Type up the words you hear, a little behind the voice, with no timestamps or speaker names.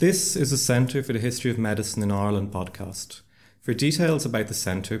This is the Centre for the History of Medicine in Ireland podcast. For details about the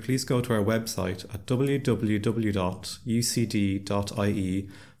centre, please go to our website at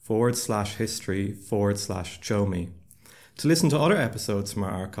www.ucd.ie/history/Chomi. To listen to other episodes from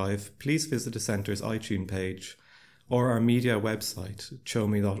our archive, please visit the centre's iTunes page or our media website,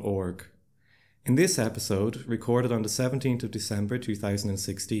 chomi.org. In this episode, recorded on the 17th of December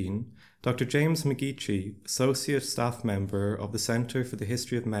 2016, Dr. James McGeechy, Associate Staff Member of the Centre for the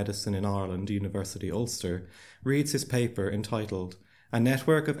History of Medicine in Ireland, University Ulster, reads his paper entitled A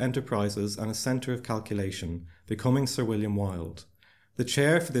Network of Enterprises and a Centre of Calculation, Becoming Sir William Wilde. The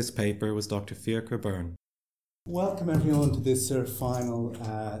chair for this paper was Dr. Fiachra Byrne. Welcome everyone to this final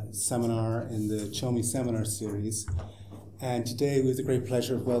seminar in the Chomi Seminar Series. And today we have the great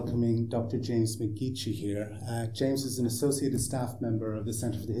pleasure of welcoming Dr. James McGeechy here. James is an Associated Staff Member of the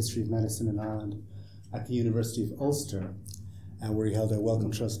Centre for the History of Medicine in Ireland at the University of Ulster, where he held a Wellcome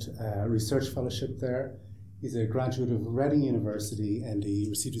Trust Research Fellowship there. He's a graduate of Reading University and he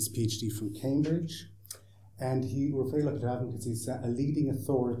received his PhD from Cambridge. And we're very lucky to have him because he's a leading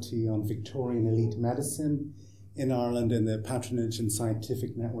authority on Victorian elite medicine in Ireland and the patronage and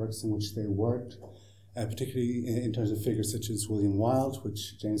scientific networks in which they worked. Particularly in terms of figures such as William Wilde,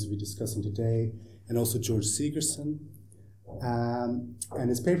 which James will be discussing today, and also George Segerson. And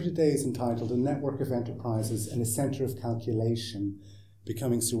his paper today is entitled A Network of Enterprises and a Centre of Calculation,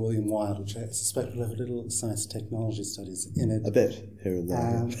 Becoming Sir William Wilde, which I suspect will have a little science and technology studies in it. A bit, here and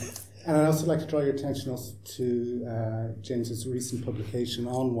there. And I'd also like to draw your attention also to James's recent publication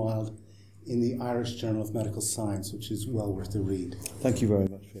on Wilde in the Irish Journal of Medical Science, which is well worth a read. Thank you very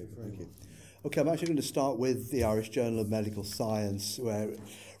much, Fiachra. Thank you. Okay, I'm actually going to start with the Irish Journal of Medical Science, where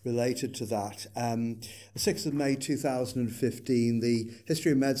related to that. The 6th of May 2015, the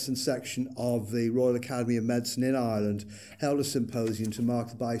History of Medicine section of the Royal Academy of Medicine in Ireland held a symposium to mark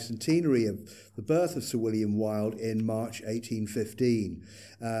the bicentenary of the birth of Sir William Wilde in March 1815.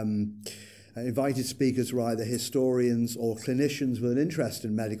 Invited speakers were either historians or clinicians with an interest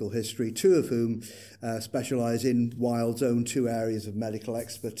in medical history, two of whom specialise in Wilde's own two areas of medical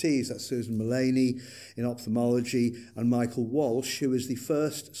expertise. That's Susan Mullaney in ophthalmology and Michael Walsh, who is the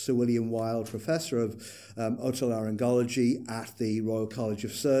first Sir William Wilde Professor of Otolaryngology at the Royal College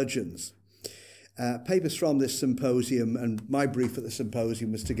of Surgeons. Papers from this symposium, and my brief at the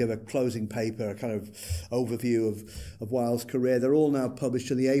symposium was to give a closing paper, a kind of overview of Wilde's career. They're all now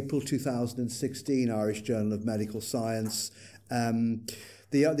published in the April 2016 Irish Journal of Medical Science.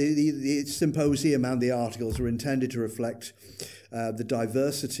 The symposium and the articles are intended to reflect the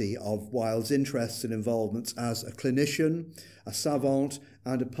diversity of Wilde's interests and involvements as a clinician, a savant,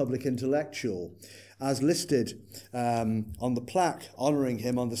 and a public intellectual, as listed on the plaque honouring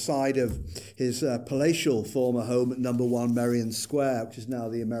him on the side of his palatial former home at number 1 Merrion Square, which is now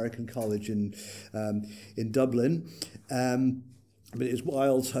the American College in Dublin. But it was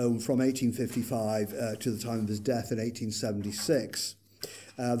Wilde's home from 1855 to the time of his death in 1876.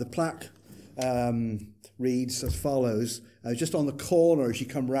 The plaque reads as follows. Just on the corner as you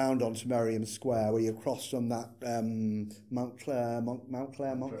come round onto Merrion Square, where you cross from that Montclair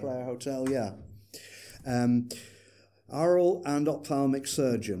Hotel, yeah. Oral and ophthalmic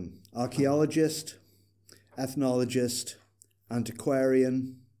surgeon, archaeologist, ethnologist,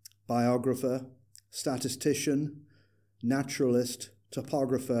 antiquarian, biographer, statistician, naturalist,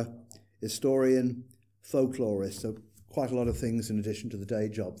 topographer, historian, folklorist. So quite a lot of things in addition to the day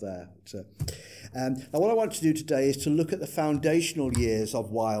job there. Now what I want to do today is to look at the foundational years of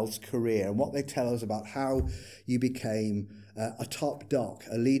Wilde's career and what they tell us about how you became a top doc,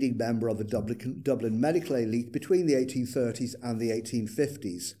 a leading member of the Dublin medical elite between the 1830s and the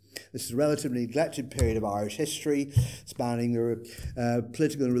 1850s. This is a relatively neglected period of Irish history, spanning the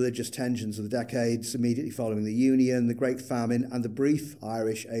political and religious tensions of the decades immediately following the Union, the Great Famine, and the brief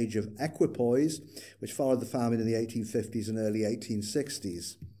Irish age of equipoise, which followed the famine in the 1850s and early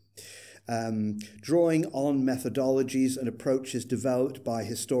 1860s. Drawing on methodologies and approaches developed by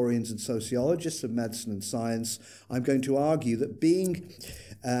historians and sociologists of medicine and science, I'm going to argue that being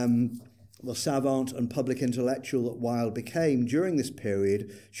the savant and public intellectual that Wilde became during this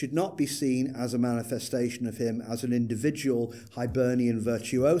period should not be seen as a manifestation of him as an individual Hibernian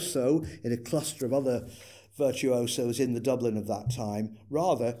virtuoso in a cluster of other virtuosos in the Dublin of that time.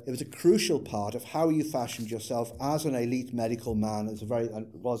 Rather, it was a crucial part of how you fashioned yourself as an elite medical man. That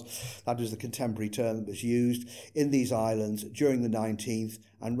was the contemporary term that was used in these islands during the 19th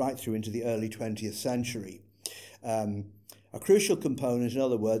and right through into the early 20th century. A crucial component, in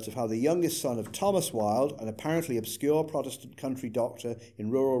other words, of how the youngest son of Thomas Wilde, an apparently obscure Protestant country doctor in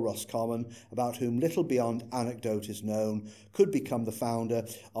rural Roscommon, about whom little beyond anecdote is known, could become the founder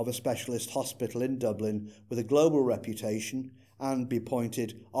of a specialist hospital in Dublin with a global reputation and be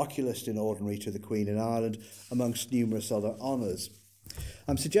appointed oculist in ordinary to the Queen in Ireland, amongst numerous other honours.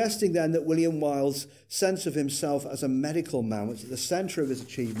 I'm suggesting then that William Wilde's sense of himself as a medical man was at the centre of his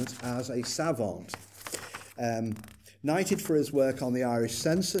achievements as a savant. Knighted for his work on the Irish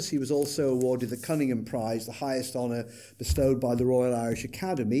census, he was also awarded the Cunningham Prize, the highest honour bestowed by the Royal Irish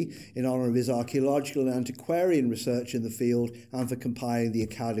Academy, in honour of his archaeological and antiquarian research in the field and for compiling the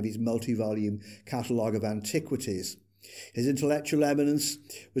Academy's multi-volume catalogue of antiquities. His intellectual eminence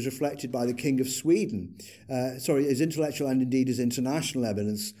was reflected by the King of Sweden. His intellectual and indeed his international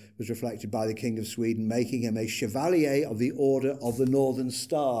eminence was reflected by the King of Sweden, making him a Chevalier of the Order of the Northern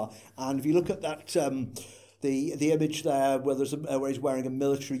Star. And if you look at that, the image there where where he's wearing a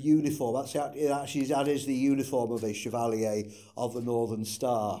military uniform, that is the uniform of a Chevalier of the Northern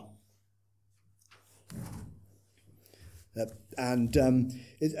Star.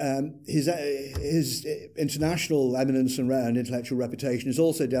 His international eminence and intellectual reputation is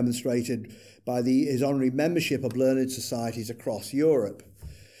also demonstrated by his honorary membership of learned societies across Europe.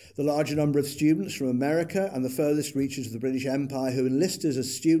 The larger number of students from America and the furthest reaches of the British Empire who enlisted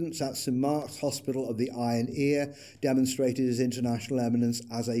as students at St Mark's Hospital of the Eye and Ear demonstrated his international eminence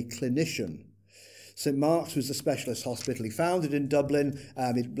as a clinician. St Mark's was the specialist hospital he founded in Dublin.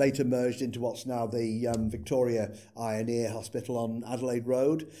 It later merged into what's now the Victoria Eye and Ear Hospital on Adelaide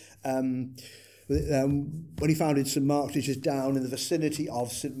Road. When he founded St Mark's, which is down in the vicinity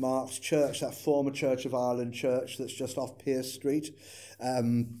of St Mark's Church, that former Church of Ireland church that's just off Pearse Street.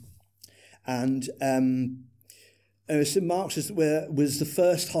 St Mark's was the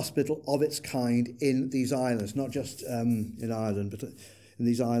first hospital of its kind in these islands, not just in Ireland, but in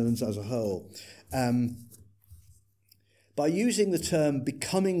these islands as a whole. By using the term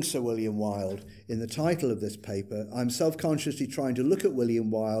becoming Sir William Wilde in the title of this paper, I'm self-consciously trying to look at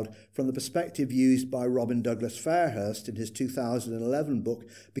William Wilde from the perspective used by Robin Douglas Fairhurst in his 2011 book,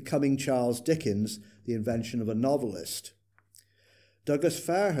 Becoming Charles Dickens, The Invention of a Novelist. Douglas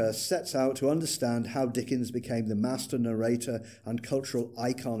Fairhurst sets out to understand how Dickens became the master narrator and cultural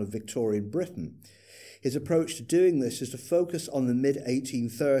icon of Victorian Britain. His approach to doing this is to focus on the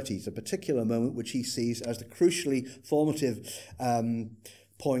mid-1830s, a particular moment which he sees as the crucially formative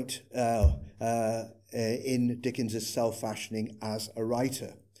point in Dickens's self-fashioning as a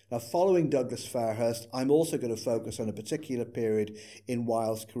writer. Now, following Douglas Fairhurst, I'm also going to focus on a particular period in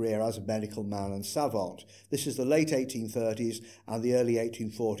Wilde's career as a medical man and savant. This is the late 1830s and the early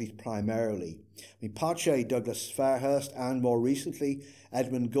 1840s primarily. Pache Douglas Fairhurst and, more recently,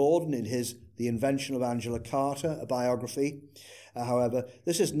 Edmund Gordon in his The Invention of Angela Carter, a biography. However,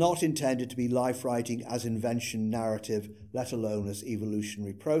 this is not intended to be life writing as invention narrative, let alone as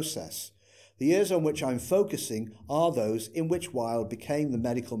evolutionary process. The years on which I'm focusing are those in which Wilde became the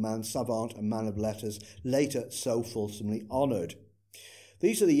medical man, savant and man of letters, later so fulsomely honoured.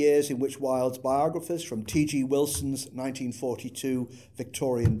 These are the years in which Wilde's biographers, from T.G. Wilson's 1942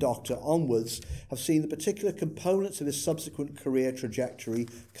 Victorian Doctor onwards, have seen the particular components of his subsequent career trajectory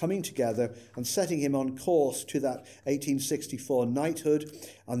coming together and setting him on course to that 1864 knighthood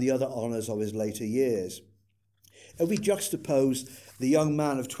and the other honours of his later years. If we juxtapose the young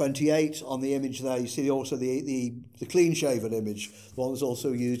man of 28 on the image there, you see also the clean-shaven image, the one that's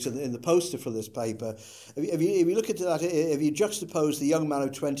also used in the poster for this paper. If you look at that, if you juxtapose the young man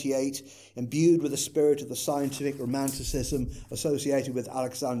of 28, imbued with the spirit of the scientific romanticism associated with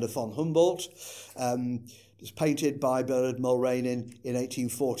Alexander von Humboldt, it's painted by Bernard Mulroney in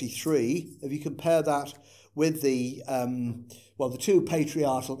 1843. If you compare that with the two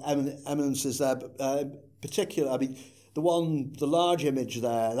patriarchal eminences there, particular, the large image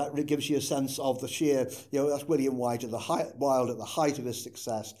there, that gives you a sense of the sheer, that's William Wilde at the height of his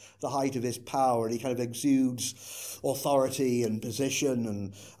success, the height of his power, and he kind of exudes authority and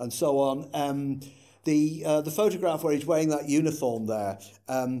position and so on. The photograph where he's wearing that uniform there,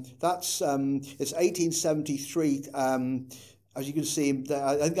 it's 1873. As you can see,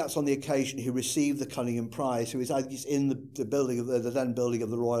 I think that's on the occasion he received the Cunningham Prize. So he's in the building of the then building of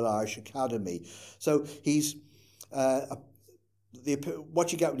the Royal Irish Academy. So he's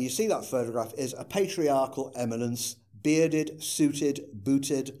what you get when you see that photograph is a patriarchal eminence, bearded, suited,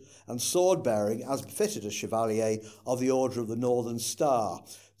 booted, and sword-bearing, as befitted a Chevalier of the Order of the Northern Star.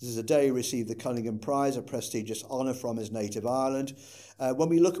 This is the day he received the Cunningham Prize, a prestigious honour from his native Ireland. When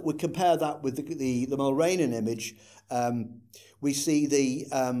we compare that with the Mulroney image, we see the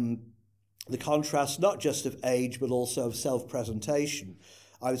the contrast not just of age but also of self-presentation.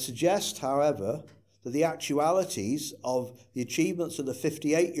 I would suggest, however, that the actualities of the achievements of the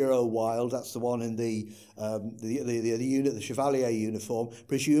 58-year-old Wilde, that's the one in the unit, the Chevalier uniform,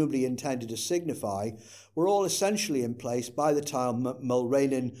 presumably intended to signify, were all essentially in place by the time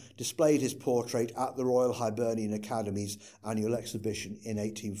Mulrennan displayed his portrait at the Royal Hibernian Academy's annual exhibition in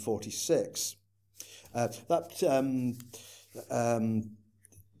 1846.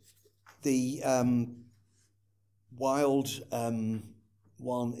 The Wilde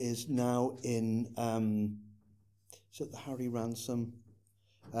one is now in, is it the Harry Ransom?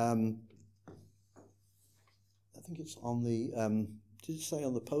 I think it's on the, did it say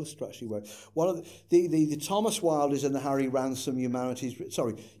on the poster actually? Where one of the Thomas Wilde is in the Harry Ransom Humanities,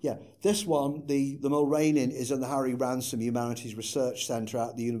 this one, the Mulrennan is in the Harry Ransom Humanities Research Centre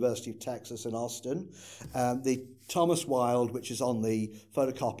at the University of Texas in Austin. The Thomas Wilde, which is on the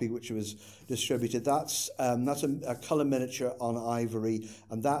photocopy which was distributed, that's a colour miniature on ivory,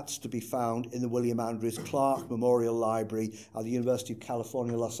 and that's to be found in the William Andrews Clark Memorial Library at the University of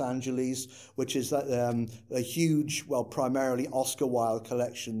California, Los Angeles, which is a huge, primarily Oscar Wilde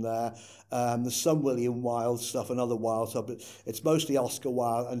collection there. There's some William Wilde stuff and other Wilde stuff, but it's mostly Oscar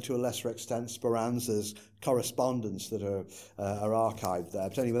Wilde and to a lesser extent Speranza's correspondence that are archived there.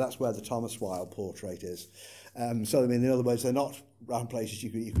 But anyway, that's where the Thomas Wilde portrait is. So I mean, in other words, they're not round places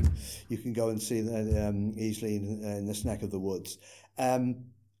you can go and see them easily in this neck of the woods. I'm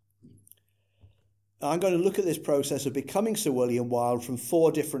going to look at this process of becoming Sir William Wilde from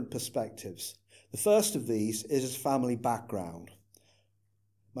 4 different perspectives. The first of these is his family background.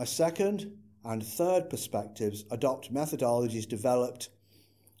 My second and third perspectives adopt methodologies developed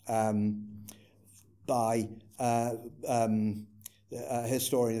by a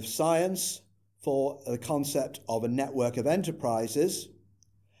historian of science for the concept of a network of enterprises.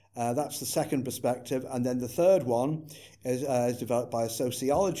 That's the second perspective. And then the third one is developed by a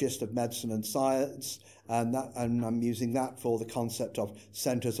sociologist of medicine and science, and I'm using that for the concept of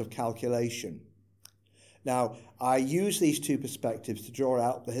centres of calculation. Now, I use these 2 perspectives to draw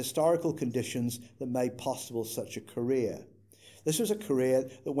out the historical conditions that made possible such a career. This was a career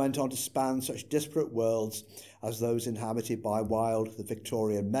that went on to span such disparate worlds as those inhabited by Wilde, the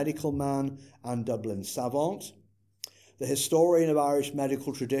Victorian medical man and Dublin savant, the historian of Irish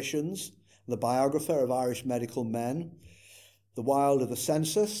medical traditions, the biographer of Irish medical men, the Wilde of the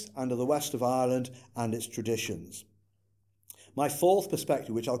census and of the west of Ireland and its traditions. My fourth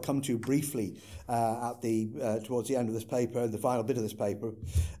perspective, which I'll come to briefly towards the end of this paper, the final bit of this paper,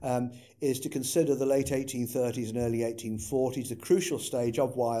 is to consider the late 1830s and early 1840s, the crucial stage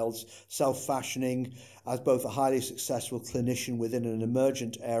of Wilde's self-fashioning as both a highly successful clinician within an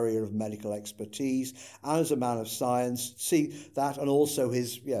emergent area of medical expertise and as a man of science. See that, and also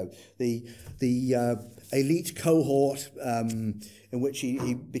his, the elite cohort in which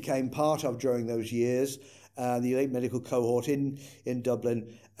he became part of during those years. The elite medical cohort in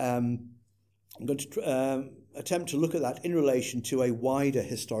Dublin. I'm going to attempt to look at that in relation to a wider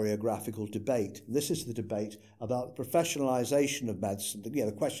historiographical debate. This is the debate about the professionalisation of medicine,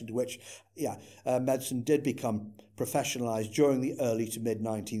 the question to which medicine did become professionalised during the early to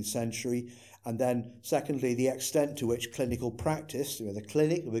mid-19th century, and then secondly, the extent to which clinical practice, the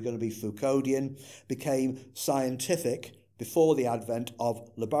clinic, that we're going to be Foucauldian, became scientific before the advent of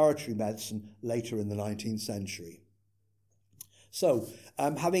laboratory medicine later in the 19th century. So,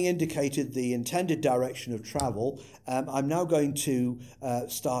 having indicated the intended direction of travel, I'm now going to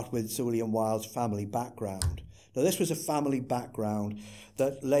start with Sir William Wilde's family background. Now, this was a family background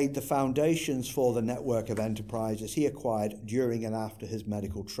that laid the foundations for the network of enterprises he acquired during and after his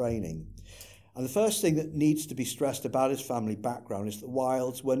medical training. And the first thing that needs to be stressed about his family background is that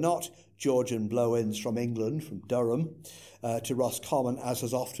Wildes were not Georgian blow-ins from England, from Durham to Roscommon, as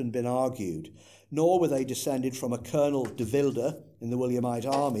has often been argued, nor were they descended from a Colonel de Wilde in the Williamite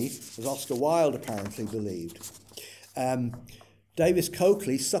army, as Oscar Wilde apparently believed. Davis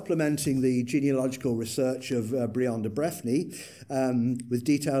Coakley, supplementing the genealogical research of Brion de Breffny with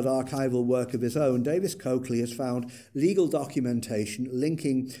detailed archival work of his own, Davis Coakley has found legal documentation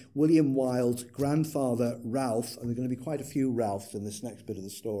linking William Wilde's grandfather Ralph, and there are going to be quite a few Ralphs in this next bit of the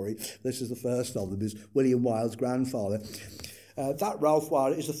story. This is the first of them, is William Wilde's grandfather. That Ralph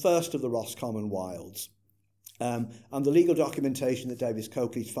Wilde is the first of the Roscommon Wildes. And the legal documentation that Davis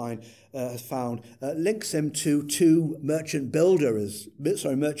Coakley has found links him to 2 merchant builders,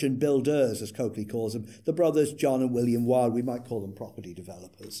 as Coakley calls them, the brothers John and William Wilde. We might call them property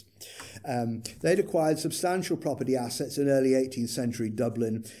developers. They'd acquired substantial property assets in early 18th century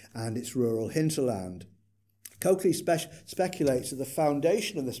Dublin and its rural hinterland. Coakley speculates that the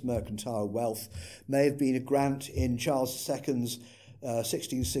foundation of this mercantile wealth may have been a grant in Charles II's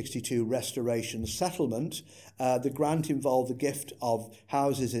 1662 Restoration settlement. The grant involved the gift of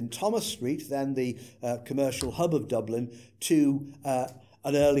houses in Thomas Street, then the commercial hub of Dublin, to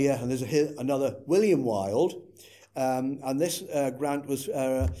an earlier, and there's another William Wilde, and this grant was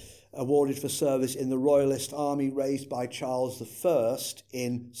awarded for service in the Royalist army raised by Charles I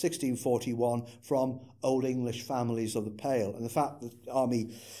in 1641 from Old English families of the Pale. And the fact that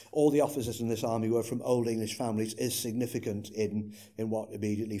all the officers in this army were from Old English families is significant in what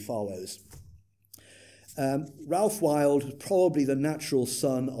immediately follows. Ralph Wilde was probably the natural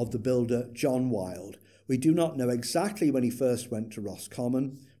son of the builder John Wilde. We do not know exactly when he first went to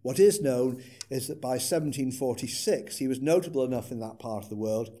Roscommon. What is known is that by 1746 he was notable enough in that part of the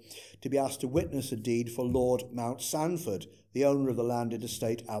world to be asked to witness a deed for Lord Mount Sanford, the owner of the landed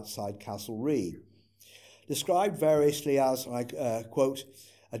estate outside Castlereagh. Described variously as, quote,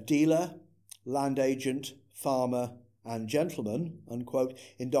 a dealer, land agent, farmer and gentleman, unquote,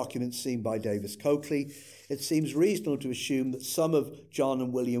 in documents seen by Davis Coakley, it seems reasonable to assume that some of John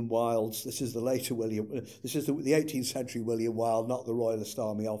and William Wilde's, this is the 18th century William Wilde, not the Royalist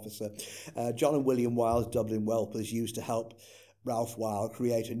Army officer, John and William Wilde's Dublin wealth was used to help Ralph Wilde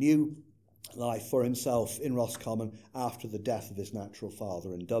create a new life for himself in Roscommon after the death of his natural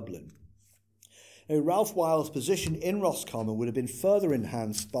father in Dublin. Now, Ralph Wilde's position in Roscommon would have been further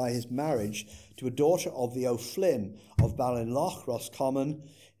enhanced by his marriage to a daughter of the O'Flynn of Ballinlough, Roscommon.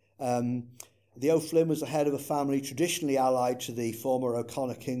 The O'Flynn was the head of a family traditionally allied to the former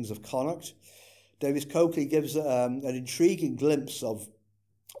O'Connor kings of Connacht. Davis Coakley gives an intriguing glimpse of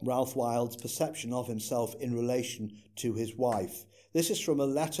Ralph Wilde's perception of himself in relation to his wife. This is from a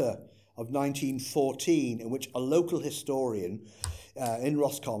letter of 1914 in which a local historian in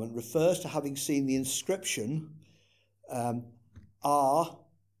Roscommon refers to having seen the inscription R,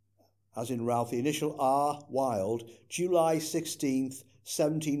 as in Ralph, the initial R, Wilde, July 16th,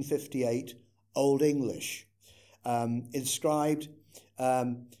 1758, Old English, inscribed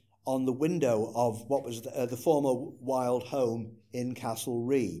on the window of what was the former Wilde home in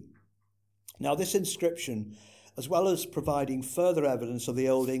Castlereagh. Now, this inscription, as well as providing further evidence of the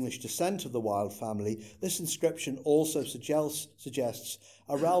Old English descent of the Wilde family, this inscription also suggests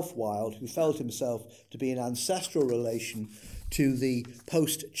a Ralph Wilde who felt himself to be in ancestral relation to the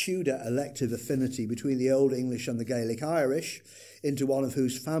post-Tudor elective affinity between the Old English and the Gaelic Irish, into one of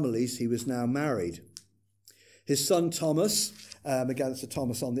whose families he was now married. His son Thomas, against the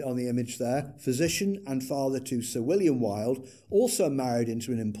Thomas on the image there, physician and father to Sir William Wilde, also married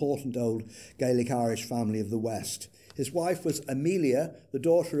into an important old Gaelic Irish family of the West. His wife was Amelia, the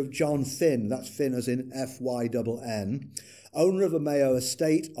daughter of John Finn, that's Finn as in Fynn, owner of a Mayo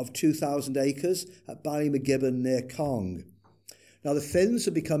estate of 2,000 acres at Ballymagibbon near Cong. Now the Finns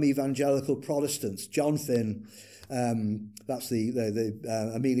had become evangelical Protestants. John Finn, that's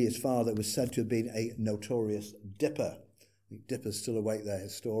the Amelia's father, was said to have been a notorious dipper. Dipper's still awake there,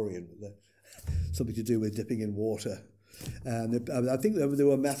 historian, but something to do with dipping in water. I think they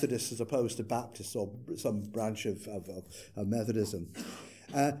were Methodists as opposed to Baptists or some branch of Methodism.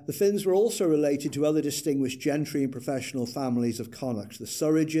 The Finns were also related to other distinguished gentry and professional families of Connacht, the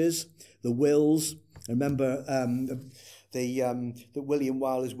Surridges, the Wills. Remember that William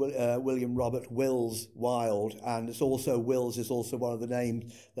Wilde is William Robert Wills Wilde, and it's also Wills is also one of the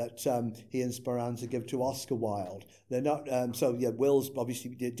names that he and Speranza give to Oscar Wilde. They're not Wills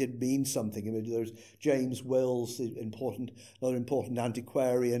obviously did mean something. I mean, there's James Wills, another important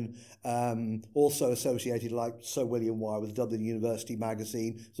antiquarian, also associated like Sir William Wilde with the Dublin University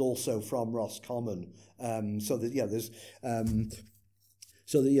magazine. Is also from Roscommon. There's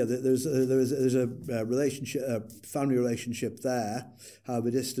a relationship, family relationship there, however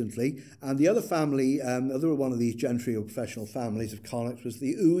distantly. And the other family, other one of these gentry or professional families of Connacht was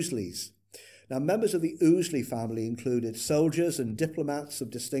the Ousleys. Now, members of the Ouseley family included soldiers and diplomats of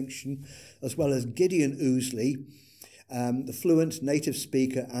distinction, as well as Gideon Ouseley, the fluent native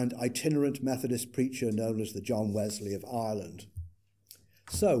speaker and itinerant Methodist preacher known as the John Wesley of Ireland.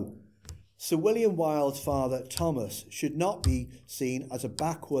 So, Sir William Wilde's father, Thomas, should not be seen as a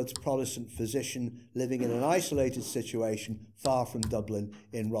backwards Protestant physician living in an isolated situation far from Dublin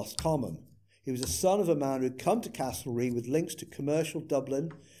in Roscommon. He was the son of a man who'd come to Castlereagh with links to commercial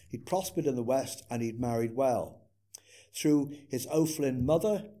Dublin. He'd prospered in the West and he'd married well. Through his O'Flynn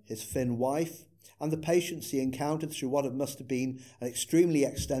mother, his Finn wife, and the patients he encountered through what must have been an extremely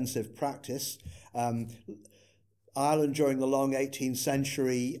extensive practice, Ireland during the long 18th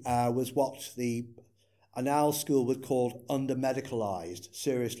century was what the an owl school was called under-medicalised,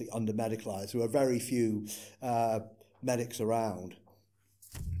 seriously under-medicalised. There were very few medics around,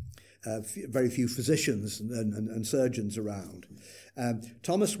 very few physicians and surgeons around.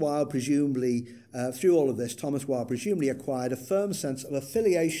 Thomas Wilde presumably, through all of this, Thomas Wilde presumably acquired a firm sense of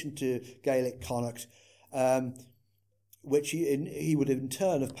affiliation to Gaelic Connacht, which he would in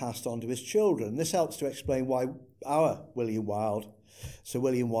turn have passed on to his children. This helps to explain why our Sir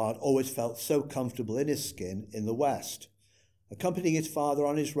William Wilde, always felt so comfortable in his skin in the West. Accompanying his father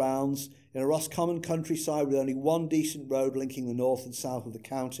on his rounds in a Roscommon countryside with only one decent road linking the north and south of the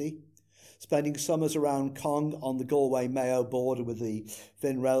county, spending summers around Cong on the Galway-Mayo border with the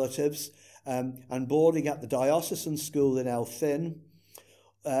Finn relatives, and boarding at the diocesan school in Elphin.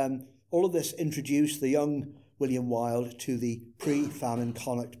 All of this introduced the young William Wilde to the pre-famine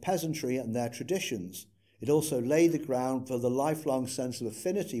Connacht peasantry and their traditions. It also laid the ground for the lifelong sense of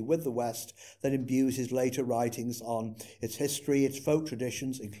affinity with the West that imbues his later writings on its history, its folk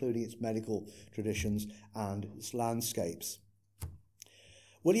traditions, including its medical traditions, and its landscapes.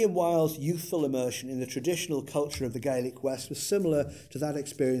 William Wilde's youthful immersion in the traditional culture of the Gaelic West was similar to that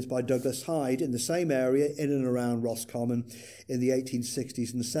experienced by Douglas Hyde in the same area in and around Roscommon in the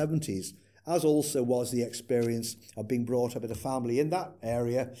 1860s and 70s, as also was the experience of being brought up in a family in that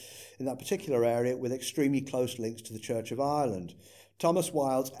particular area, with extremely close links to the Church of Ireland. Thomas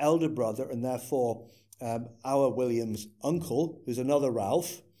Wilde's elder brother, and therefore our William's uncle, who's another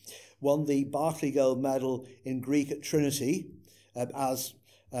Ralph, won the Berkeley Gold Medal in Greek at Trinity, as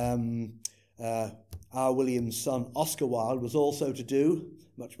our William's son Oscar Wilde was also to do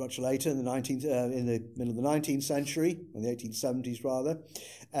much later in the middle of the 19th century, in the 1870s rather.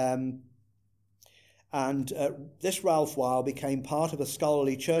 And this Ralph Wilde became part of a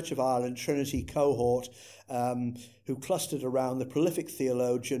scholarly Church of Ireland Trinity cohort who clustered around the prolific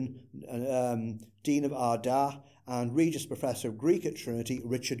theologian, Dean of Ardagh, and Regius Professor of Greek at Trinity,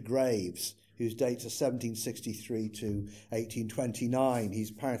 Richard Graves, whose dates are 1763 to 1829.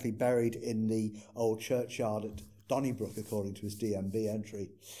 He's apparently buried in the old churchyard at Donnybrook, according to his DMB entry.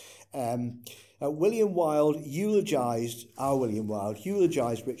 William Wilde eulogized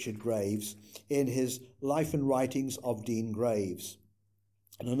Richard Graves in his Life and Writings of Dean Graves,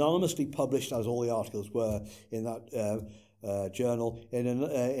 and anonymously published, as all the articles were in that journal, in an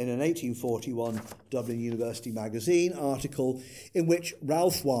 1841 Dublin University magazine article in which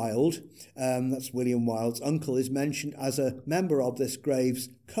Ralph Wilde, that's William Wilde's uncle, is mentioned as a member of this Graves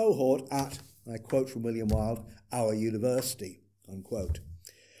cohort at, I quote from William Wilde, our university, unquote.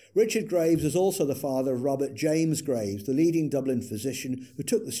 Richard Graves was also the father of Robert James Graves, the leading Dublin physician who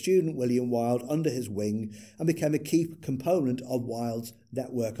took the student William Wilde under his wing and became a key component of Wilde's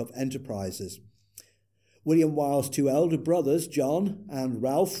network of enterprises. William Wilde's two elder brothers, John and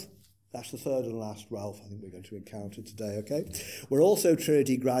Ralph, that's the third and last Ralph I think we're going to encounter today, okay, were also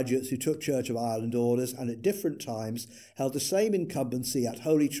Trinity graduates who took Church of Ireland orders and at different times held the same incumbency at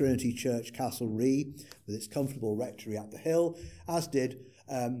Holy Trinity Church, Castlerea, with its comfortable rectory at the hill, as did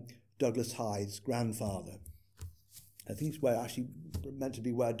Douglas Hyde's grandfather. I think it's meant to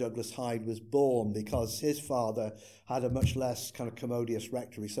be where Douglas Hyde was born, because his father had a much less kind of commodious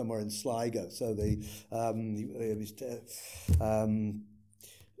rectory somewhere in Sligo. So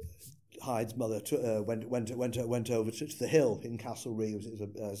Hyde's mother went over to the hill in Castlerea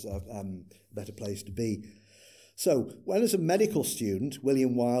as a better place to be. So, when as a medical student,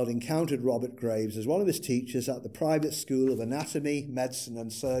 William Wilde encountered Robert Graves as one of his teachers at the private School of Anatomy, Medicine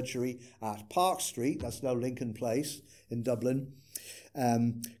and Surgery at Park Street, that's now Lincoln Place in Dublin,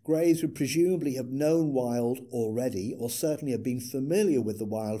 Graves would presumably have known Wilde already, or certainly have been familiar with the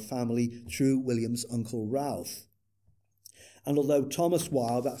Wilde family through William's uncle Ralph. And although Thomas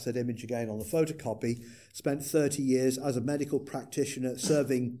Wilde, that's that image again on the photocopy, spent 30 years as a medical practitioner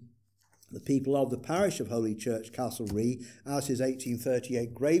serving the people of the parish of Holy Church, Castlerea, as his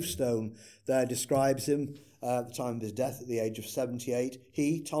 1838 gravestone there describes him at the time of his death at the age of 78,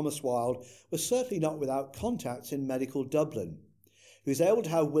 he, Thomas Wilde, was certainly not without contacts in medical Dublin. He was able to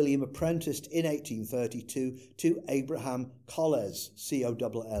have William apprenticed in 1832 to Abraham Colles,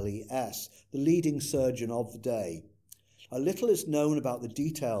 Colles, the leading surgeon of the day. A little is known about the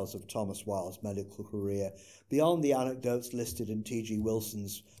details of Thomas Wilde's medical career beyond the anecdotes listed in T.G.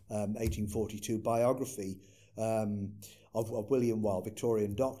 Wilson's 1842 biography of William Wilde,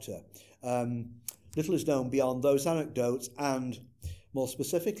 Victorian doctor. Little is known beyond those anecdotes and, more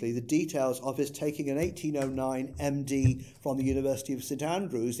specifically, the details of his taking an 1809 MD from the University of St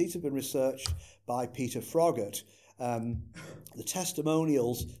Andrews. These have been researched by Peter Froggatt, the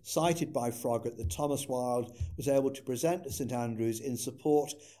testimonials cited by Froggatt that Thomas Wilde was able to present to St Andrews in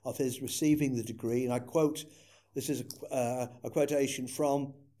support of his receiving the degree, and I quote, this is a quotation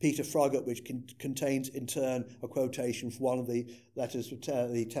from Peter Froggatt, which contains in turn a quotation from one of the letters,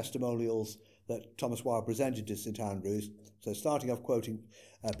 the testimonials that Thomas Wilde presented to St Andrews. So starting off quoting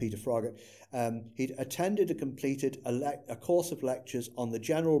Peter Froggatt, he'd attended and completed a course of lectures on the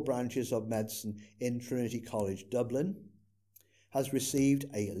general branches of medicine in Trinity College, Dublin, has received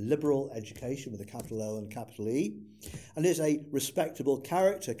a liberal education with a capital L and capital E, and is a respectable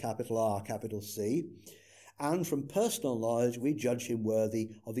character, capital R, capital C, and from personal knowledge we judge him worthy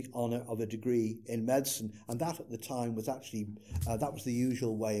of the honour of a degree in medicine. And that at the time was actually, that was the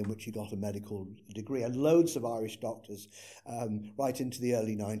usual way in which you got a medical degree. And loads of Irish doctors, right into the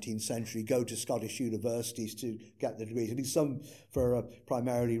early 19th century, go to Scottish universities to get the degrees. I mean, some for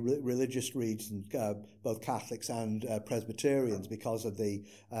primarily religious reasons, both Catholics and Presbyterians, because of the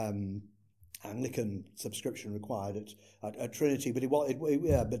Anglican subscription required at Trinity. But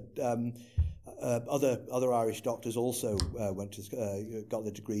other Irish doctors also got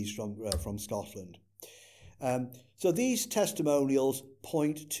the degrees from Scotland. So these testimonials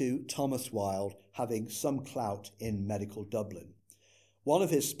point to Thomas Wilde having some clout in medical Dublin. One of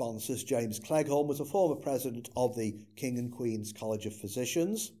his sponsors, James Cleghorn, was a former president of the King and Queen's College of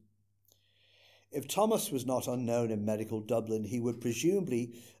Physicians. If Thomas was not unknown in medical Dublin, he would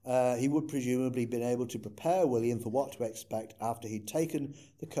presumably been able to prepare William for what to expect after he'd taken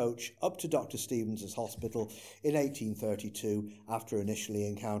the coach up to Dr. Stevens's hospital in 1832 after initially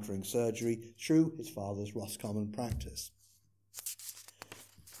encountering surgery through his father's Roscommon practice.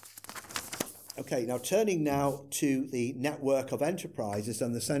 Okay, now turning now to the network of enterprises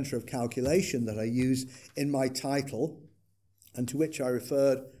and the centre of calculation that I use in my title, and to which I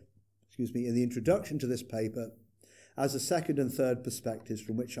referred in the introduction to this paper, as the second and third perspectives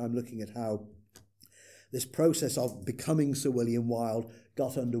from which I'm looking at how this process of becoming Sir William Wilde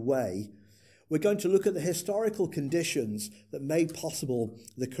got underway. We're going to look at the historical conditions that made possible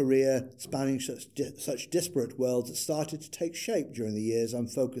the career spanning such disparate worlds that started to take shape during the years I'm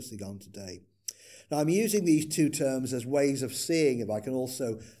focusing on today. Now, I'm using these two terms as ways of seeing, if I can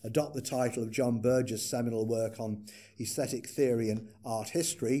also adopt the title of John Burgess' seminal work on aesthetic theory and art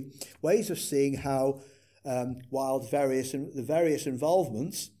history, ways of seeing how Wilde's the various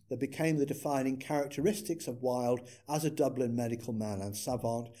involvements that became the defining characteristics of Wilde as a Dublin medical man and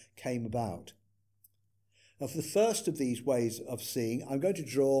savant came about. Now, for the first of these ways of seeing, I'm going to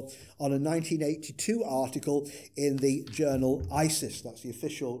draw on a 1982 article in the journal ISIS. That's the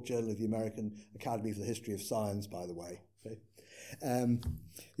official journal of the American Academy for the History of Science, by the way. Okay.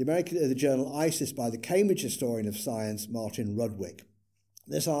 The journal ISIS by the Cambridge historian of science, Martin Rudwick.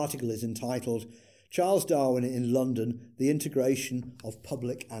 This article is entitled Charles Darwin in London, the Integration of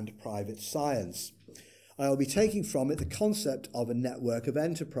Public and Private Science. I'll be taking from it the concept of a network of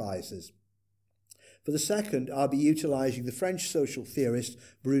enterprises. For the second, I'll be utilising the French social theorist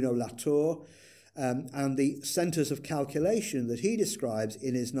Bruno Latour and the centres of calculation that he describes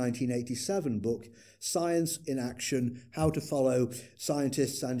in his 1987 book, Science in Action, How to Follow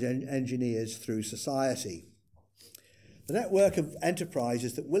Scientists and Engineers Through Society. The network of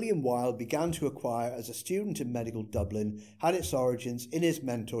enterprises that William Wilde began to acquire as a student in medical Dublin had its origins in his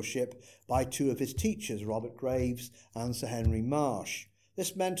mentorship by two of his teachers, Robert Graves and Sir Henry Marsh.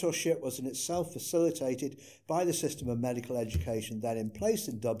 This mentorship was in itself facilitated by the system of medical education then in place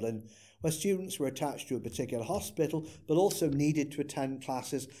in Dublin, where students were attached to a particular hospital but also needed to attend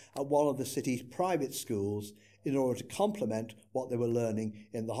classes at one of the city's private schools in order to complement what they were learning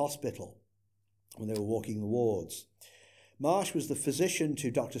in the hospital when they were walking the wards. Marsh was the physician to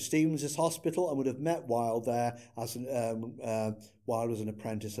Dr. Stevens's hospital and would have met Wilde there as Wilde was an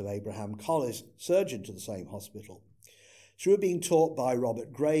apprentice of Abraham Collis, surgeon to the same hospital. Through being taught by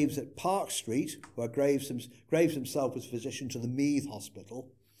Robert Graves at Park Street, where Graves himself was physician to the Meath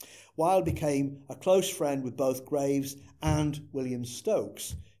Hospital, Wilde became a close friend with both Graves and William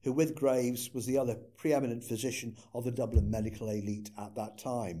Stokes, who with Graves was the other preeminent physician of the Dublin medical elite at that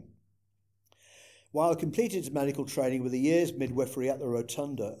time. Wilde completed his medical training with a year's midwifery at the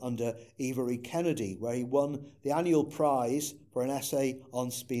Rotunda under Avery Kennedy, where he won the annual prize for an essay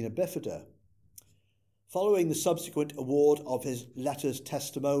on spina bifida. Following the subsequent award of his letters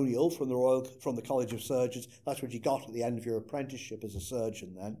testimonial from the College of Surgeons, that's what you got at the end of your apprenticeship as a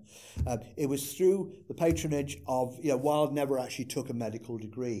surgeon then, it was through the patronage of, Wilde never actually took a medical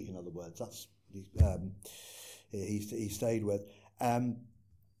degree, in other words, that's he stayed with.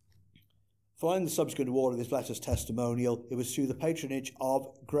 Following the subsequent award of his letters testimonial, it was through the patronage of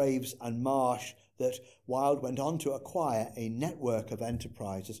Graves and Marsh that Wilde went on to acquire a network of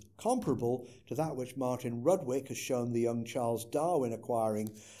enterprises comparable to that which Martin Rudwick has shown the young Charles Darwin acquiring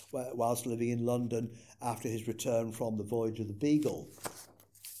whilst living in London after his return from the voyage of the Beagle.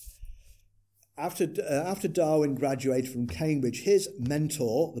 After Darwin graduated from Cambridge, his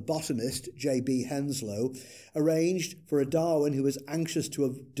mentor, the botanist J.B. Henslow, arranged for a Darwin who was anxious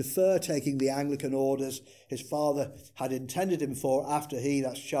to defer taking the Anglican orders his father had intended him for after he,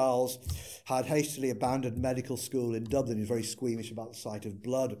 that's Charles, had hastily abandoned medical school in Dublin. He was very squeamish about the sight of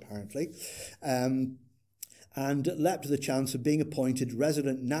blood, apparently, and leapt to the chance of being appointed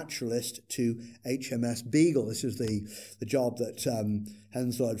resident naturalist to HMS Beagle. This was the job that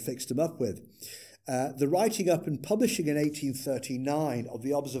Henslow had fixed him up with. The writing up and publishing in 1839 of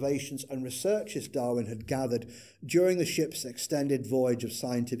the observations and researches Darwin had gathered during the ship's extended voyage of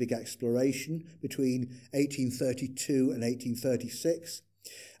scientific exploration between 1832 and 1836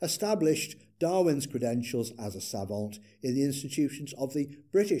 established Darwin's credentials as a savant in the institutions of the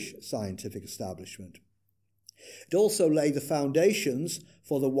British scientific establishment. It also laid the foundations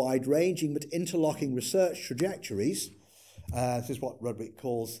for the wide-ranging but interlocking research trajectories. This is what Rudwick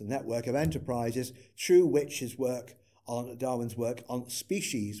calls the network of enterprises, through which Darwin's work on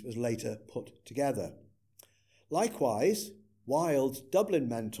species was later put together. Likewise, Wilde's Dublin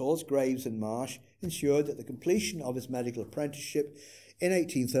mentors, Graves and Marsh, ensured that the completion of his medical apprenticeship in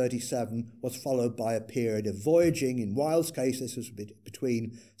 1837 was followed by a period of voyaging. In Wilde's case, this was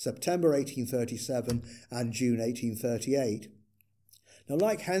between September 1837 and June 1838. Now,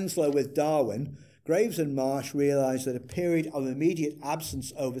 like Henslow with Darwin, Graves and Marsh realised that a period of immediate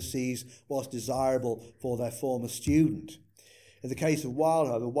absence overseas was desirable for their former student. In the case of Wilde,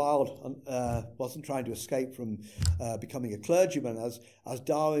 however, Wilde wasn't trying to escape from becoming a clergyman as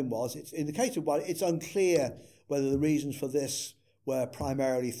Darwin was. In the case of Wilde, it's unclear whether the reasons for this were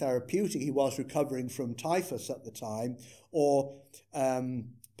primarily therapeutic. He was recovering from typhus at the time, or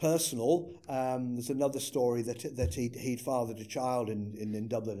personal. There's another story that he'd fathered a child in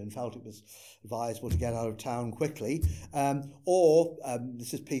Dublin and felt it was advisable to get out of town quickly. Or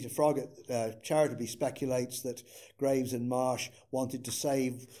this is Peter Froggatt, charitably speculates that Graves and Marsh wanted to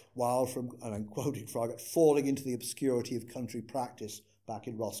save Wilde from, and I'm quoting Froggatt, falling into the obscurity of country practice back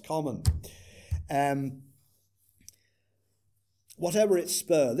in Roscommon. Whatever its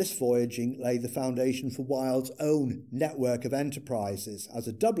spur, this voyaging laid the foundation for Wilde's own network of enterprises as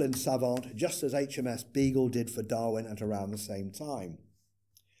a Dublin savant, just as HMS Beagle did for Darwin at around the same time.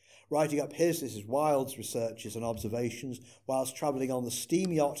 Writing up this is Wilde's researches and observations whilst travelling on the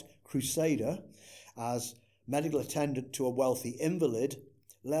steam yacht Crusader as medical attendant to a wealthy invalid,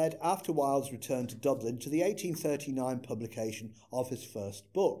 led, after Wilde's return to Dublin, to the 1839 publication of his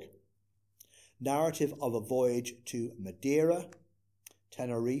first book, Narrative of a Voyage to Madeira,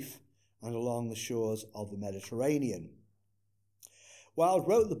 Tenerife, and along the shores of the Mediterranean. Wilde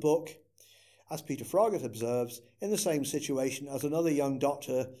wrote the book, as Peter Froggatt observes, in the same situation as another young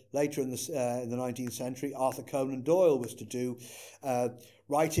doctor later in the 19th century, Arthur Conan Doyle, was to do,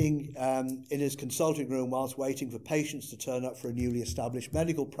 writing in his consulting room whilst waiting for patients to turn up for a newly established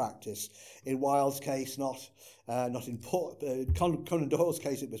medical practice. In Wilde's case, not in Conan Doyle's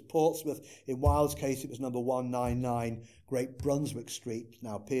case, it was Portsmouth. In Wilde's case, it was number 199 Great Brunswick Street,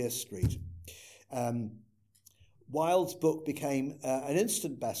 now Pierce Street. Wilde's book became an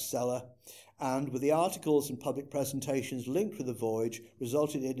instant bestseller, and with the articles and public presentations linked with the voyage,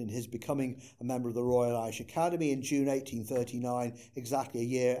 resulted in his becoming a member of the Royal Irish Academy in June 1839, exactly a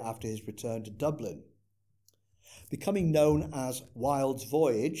year after his return to Dublin. Becoming known as Wilde's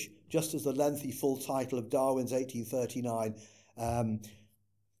Voyage, just as the lengthy full title of Darwin's 1839,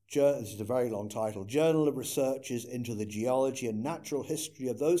 this is a very long title, Journal of Researches into the Geology and Natural History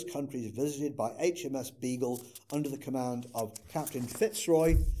of those countries visited by HMS Beagle under the command of Captain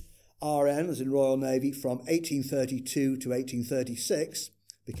Fitzroy, RN, as in Royal Navy, from 1832 to 1836,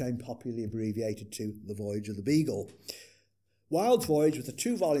 became popularly abbreviated to The Voyage of the Beagle. Wilde's voyage was a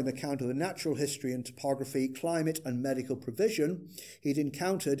 2-volume account of the natural history and topography, climate and medical provision he'd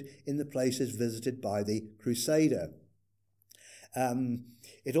encountered in the places visited by the Crusader.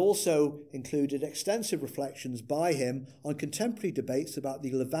 It also included extensive reflections by him on contemporary debates about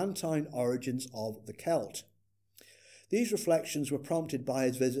the Levantine origins of the Celt. These reflections were prompted by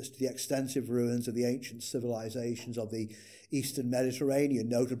his visits to the extensive ruins of the ancient civilizations of the eastern Mediterranean,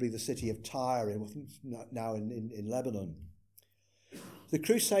 notably the city of Tyre, now in Lebanon. The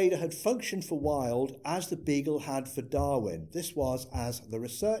Crusader had functioned for Wilde as the Beagle had for Darwin. This was as the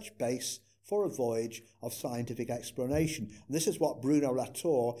research base for a voyage of scientific exploration. And this is what Bruno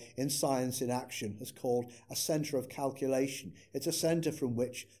Latour in Science in Action has called a centre of calculation. It's a centre from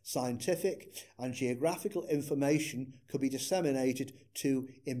which scientific and geographical information could be disseminated to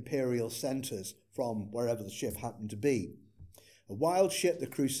imperial centres from wherever the ship happened to be. A Wilde ship, the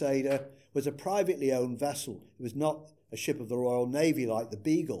Crusader, was a privately owned vessel. It was not a ship of the Royal Navy like the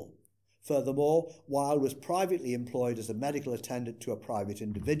Beagle. Furthermore, Wilde was privately employed as a medical attendant to a private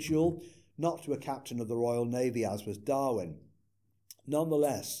individual, not to a captain of the Royal Navy as was Darwin.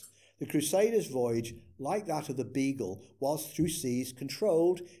 Nonetheless, the Crusader's voyage, like that of the Beagle, was through seas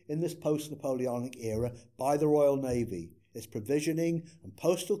controlled in this post-Napoleonic era by the Royal Navy, its provisioning and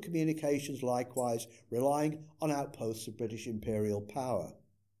postal communications likewise relying on outposts of British imperial power.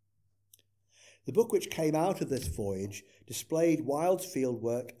 The book which came out of this voyage displayed Wilde's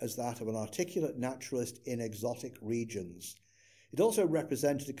fieldwork as that of an articulate naturalist in exotic regions. It also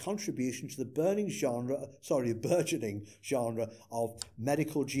represented a contribution to the burgeoning genre of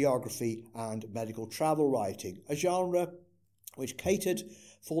medical geography and medical travel writing, a genre which catered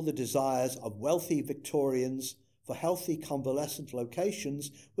for the desires of wealthy Victorians for healthy convalescent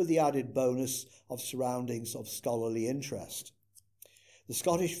locations with the added bonus of surroundings of scholarly interest. The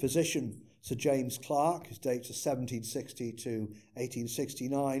Scottish physician Sir James Clark, who dates of 1760 to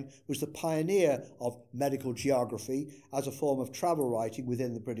 1869, was the pioneer of medical geography as a form of travel writing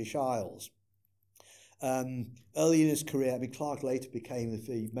within the British Isles. Early in his career, Clark later became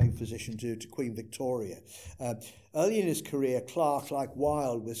the main physician to Queen Victoria. Early in his career, Clark, like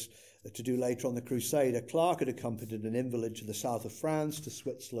Wilde was to do later on the Crusader, Clark had accompanied an invalid to the south of France, to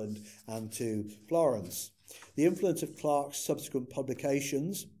Switzerland and to Florence. The influence of Clark's subsequent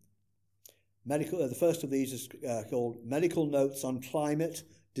publications, the first of these is called Medical Notes on Climate,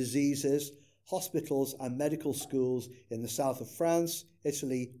 Diseases, Hospitals and Medical Schools in the south of France,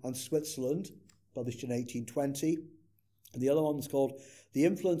 Italy and Switzerland, published in 1820. And the other one is called The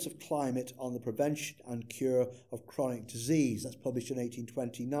Influence of Climate on the Prevention and Cure of Chronic Disease. That's published in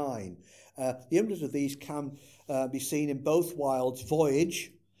 1829. The influence of these can be seen in both Wilde's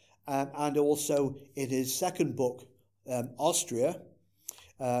voyage and also in his second book, Austria,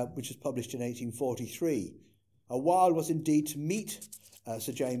 which was published in 1843. Wilde was indeed to meet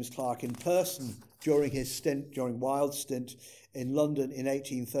Sir James Clark in person during Wilde's stint in London in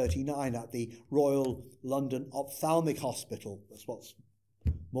 1839 at the Royal London Ophthalmic Hospital. That's what's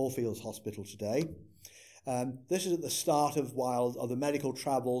Moorfields Hospital today. This is at the start of the medical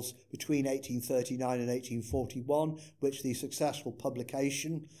travels between 1839 and 1841, which the successful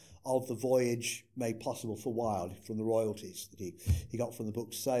publication of the voyage made possible for Wilde from the royalties that he got from the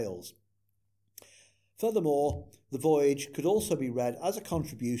book's sales. Furthermore, the voyage could also be read as a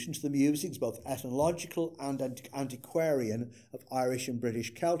contribution to the musings, both ethnological and antiquarian, of Irish and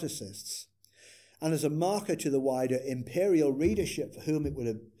British Celticists, and as a marker to the wider imperial readership for whom it would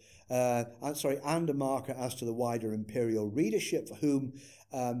have, and a marker as to the wider imperial readership for whom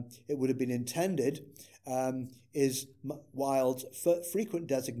it would have been intended, is Wilde's frequent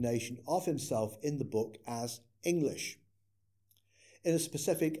designation of himself in the book as English. In a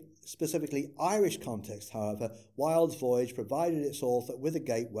specifically Irish context, however, Wilde's voyage provided its author with a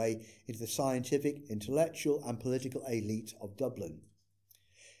gateway into the scientific, intellectual and political elite of Dublin.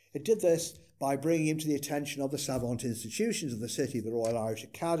 It did this by bringing him to the attention of the savant institutions of the city, the Royal Irish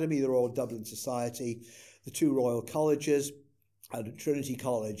Academy, the Royal Dublin Society, the two Royal Colleges, and Trinity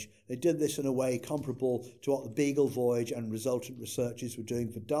College. They did this in a way comparable to what the Beagle voyage and resultant researchers were doing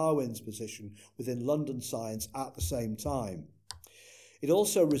for Darwin's position within London science at the same time. It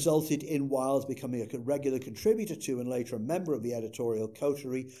also resulted in Wilde becoming a regular contributor to and later a member of the editorial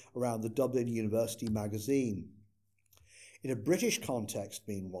coterie around the Dublin University magazine. In a British context,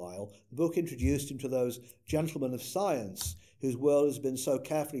 meanwhile, the book introduced him to those gentlemen of science whose world has been so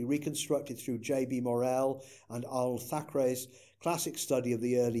carefully reconstructed through J.B. Morrell and Arnold Thackeray's classic study of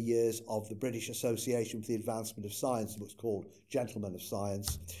the early years of the British Association for the Advancement of Science, the book's called Gentlemen of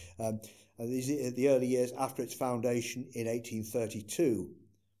Science, the early years after its foundation in 1832.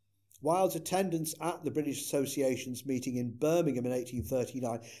 Wilde's attendance at the British Association's meeting in Birmingham in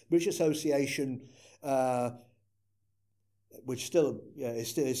 1839, the British Association, which still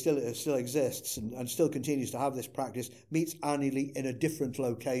exists and still continues to have this practice, meets annually in a different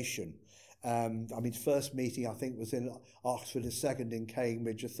location. First meeting I think was in Oxford, a second in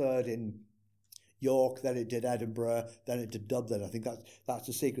Cambridge, a third in York, then it did Edinburgh, then it did Dublin. I think that's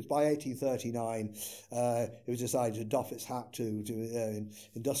the sequence. By 1839, it was decided to doff its hat to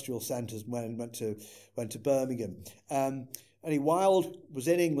industrial centres and went to Birmingham. Anyway, Wilde was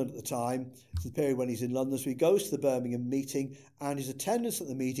in England at the time. It's the period when he's in London, so he goes to the Birmingham meeting, and his attendance at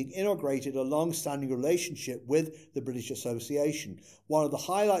the meeting inaugurated a long-standing relationship with the British Association. One of the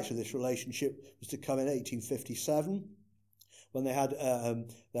highlights of this relationship was to come in 1857, when they had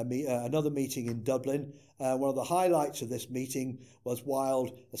another meeting in Dublin. One of the highlights of this meeting was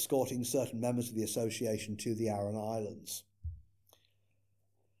Wilde escorting certain members of the association to the Aran Islands.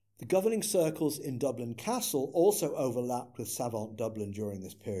 The governing circles in Dublin Castle also overlapped with savant Dublin during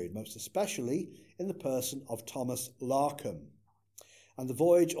this period, most especially in the person of Thomas Larcom. And the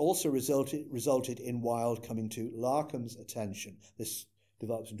voyage also resulted in Wilde coming to Larcom's attention. This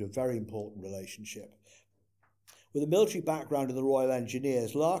develops into a very important relationship. With a military background in the Royal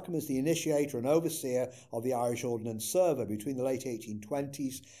Engineers, Larcom is the initiator and overseer of the Irish Ordnance Survey between the late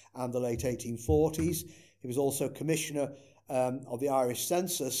 1820s and the late 1840s. He was also commissioner of the Irish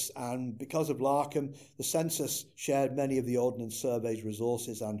Census, and because of Larcom, the census shared many of the Ordnance Survey's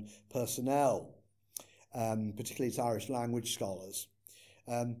resources and personnel, particularly its Irish language scholars.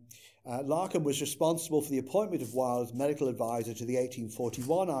 Larcom was responsible for the appointment of Wilde as medical advisor to the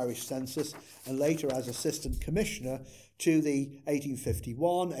 1841 Irish Census and later as assistant commissioner to the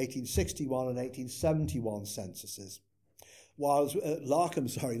 1851, 1861 and 1871 censuses. Larcom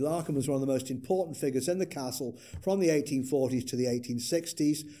was one of the most important figures in the castle from the 1840s to the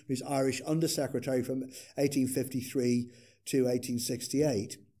 1860s. He was Irish Undersecretary from 1853 to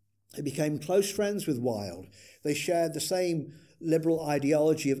 1868. He became close friends with Wilde. They shared the same liberal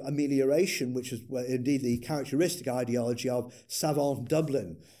ideology of amelioration, which is indeed the characteristic ideology of savant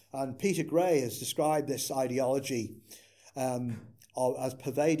Dublin. And Peter Gray has described this ideology as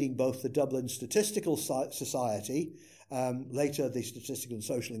pervading both the Dublin Statistical Society, later the Statistical and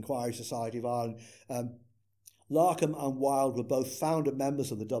Social Inquiry Society of Ireland. Larcom and Wilde were both founder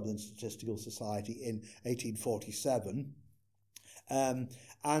members of the Dublin Statistical Society in 1847.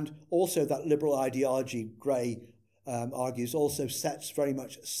 And also that liberal ideology, Gray argues, also sets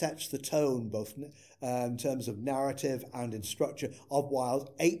the tone, both in terms of narrative and in structure, of Wilde's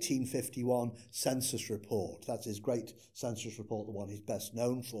 1851 census report. That's his great census report, the one he's best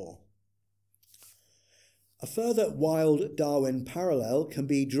known for. A further Wilde-Darwin parallel can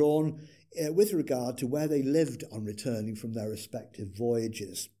be drawn with regard to where they lived on returning from their respective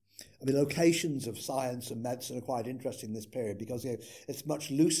voyages. I mean, locations of science and medicine are quite interesting in this period because it's much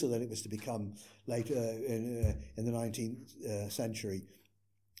looser than it was to become later in the 19th century.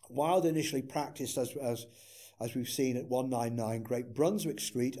 Wilde initially practiced, as we've seen, at 199 Great Brunswick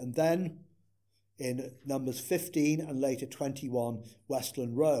Street, and then in numbers 15 and later 21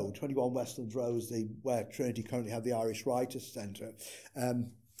 Westland Road. 21 Westland Road is where Trinity currently have the Irish Writers' Centre.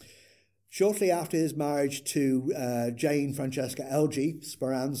 Shortly after his marriage to Jane Francesca Elgie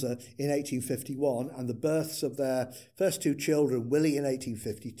Speranza in 1851 and the births of their first two children, Willie in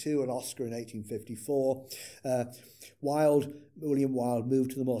 1852 and Oscar in 1854, William Wilde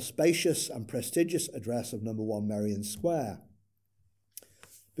moved to the more spacious and prestigious address of number 1 Merrion Square.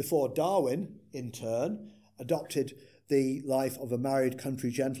 Before Darwin, in turn, adopted the life of a married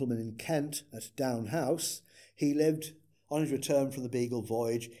country gentleman in Kent at Down House, he lived on his return from the Beagle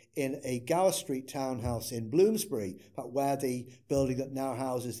voyage in a Gower Street townhouse in Bloomsbury, where the building that now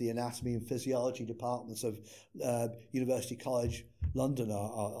houses the anatomy and physiology departments of University College London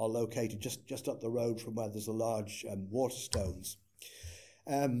are located just up the road from where there's the large Waterstones.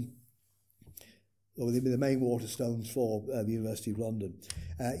 The main Waterstones for the University of London.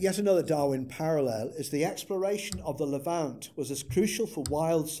 Yet another Darwin parallel is the exploration of the Levant was as crucial for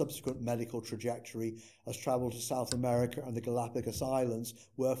Wilde's subsequent medical trajectory as travel to South America and the Galapagos Islands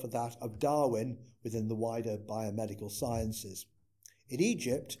were for that of Darwin within the wider biomedical sciences. In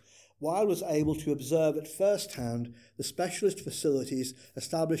Egypt, Wilde was able to observe at first hand the specialist facilities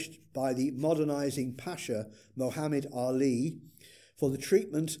established by the modernising Pasha, Mohammed Ali, for the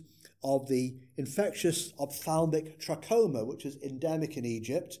treatment of the infectious ophthalmic trachoma, which is endemic in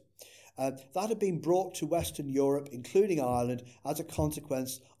Egypt. That had been brought to Western Europe, including Ireland, as a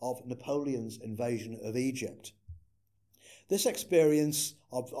consequence of Napoleon's invasion of Egypt. This experience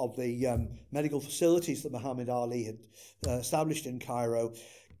of the medical facilities that Muhammad Ali had established in Cairo,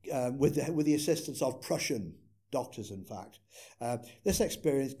 with the assistance of Prussian doctors, in fact. This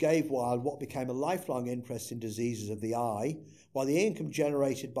experience gave Wilde what became a lifelong interest in diseases of the eye, while the income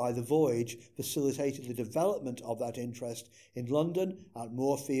generated by the voyage facilitated the development of that interest in London, at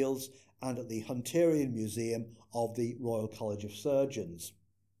Moorfields, and at the Hunterian Museum of the Royal College of Surgeons.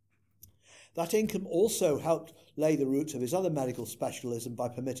 That income also helped lay the roots of his other medical specialism by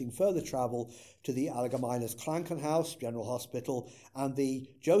permitting further travel to the Allgemeines Krankenhaus, General Hospital, and the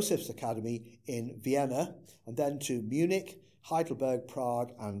Joseph's Academy in Vienna, and then to Munich, Heidelberg,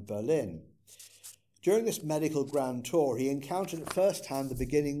 Prague and Berlin. During this medical grand tour, he encountered at first hand the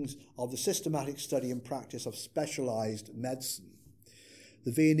beginnings of the systematic study and practice of specialised medicine.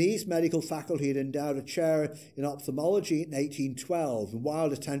 The Viennese medical faculty had endowed a chair in ophthalmology in 1812, and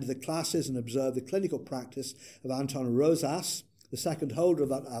Wilde attended the classes and observed the clinical practice of Anton Rosas, the second holder of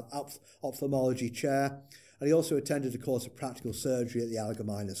that ophthalmology chair, and he also attended a course of practical surgery at the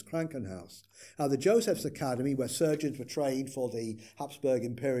Allgemeines Krankenhaus. At the Joseph's Academy, where surgeons were trained for the Habsburg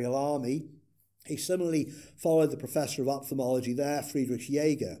Imperial Army, he similarly followed the professor of ophthalmology there, Friedrich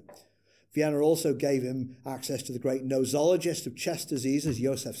Jaeger. Vienna also gave him access to the great nosologist of chest diseases,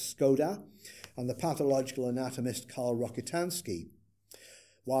 Josef Skoda, and the pathological anatomist Karl Rokitansky.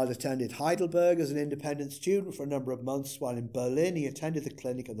 Wilde attended Heidelberg as an independent student for a number of months, while in Berlin he attended the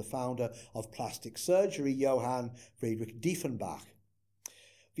clinic of the founder of plastic surgery, Johann Friedrich Diefenbach.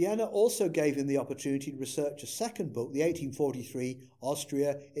 Vienna also gave him the opportunity to research a second book, the 1843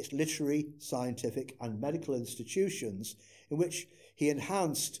 Austria, its Literary, Scientific and Medical Institutions, in which he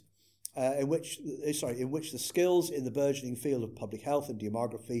enhanced in which the skills in the burgeoning field of public health and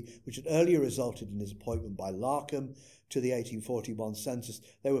demography, which had earlier resulted in his appointment by Larkham to the 1841 census,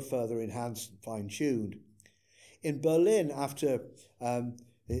 they were further enhanced and fine-tuned. In Berlin, after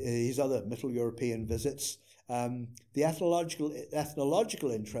his other Middle European visits, the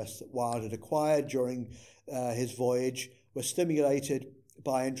ethnological interests that Wilde had acquired during his voyage were stimulated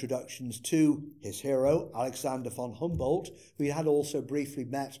by introductions to his hero, Alexander von Humboldt, who he had also briefly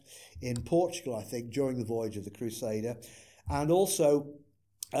met in Portugal, I think, during the voyage of the Crusader, and also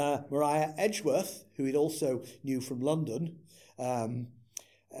Maria Edgeworth, who he'd also knew from London,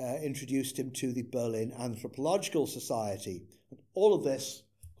 introduced him to the Berlin Anthropological Society. And all of this,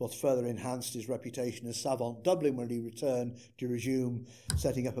 of course, further enhanced his reputation as savant Dublin when he returned to resume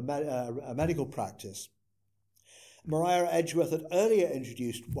setting up a medical practice. Maria Edgeworth had earlier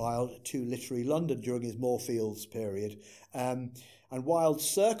introduced Wilde to literary London during his Moorfields period, and Wilde's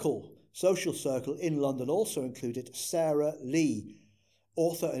social circle in London also included Sarah Lee,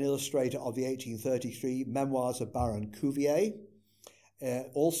 author and illustrator of the 1833 Memoirs of Baron Cuvier.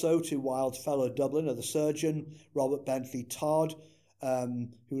 Also to Wilde's fellow Dubliner, the surgeon Robert Bentley Todd, who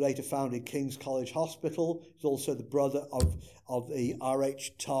later founded King's College Hospital. He's also the brother of the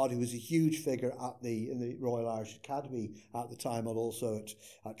R.H. Todd, who was a huge figure in the Royal Irish Academy at the time, and also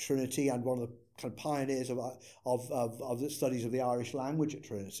at Trinity, and one of the kind of pioneers of the studies of the Irish language at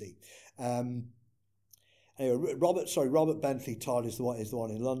Trinity. Anyway, Robert Bentley Todd is the one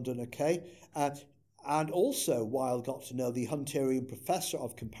in London. Okay. And also, Wilde got to know the Hunterian professor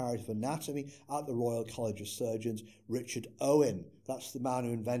of comparative anatomy at the Royal College of Surgeons, Richard Owen. That's the man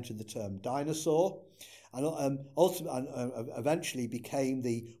who invented the term dinosaur, and eventually became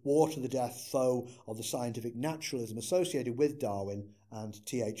the war-to-the-death foe of the scientific naturalism associated with Darwin and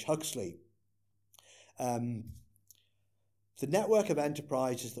T.H. Huxley. The network of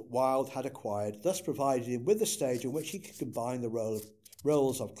enterprises that Wilde had acquired thus provided him with a stage in which he could combine the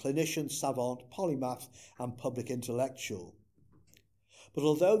roles of clinician, savant, polymath and public intellectual. But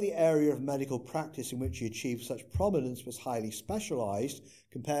although the area of medical practice in which he achieved such prominence was highly specialised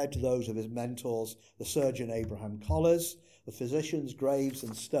compared to those of his mentors, the surgeon Abraham Collars, the physicians Graves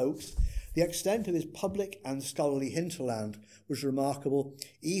and Stokes, the extent of his public and scholarly hinterland was remarkable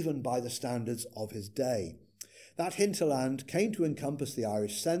even by the standards of his day. That hinterland came to encompass the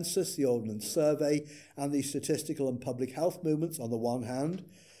Irish census, the Ordnance Survey, and the statistical and public health movements on the one hand,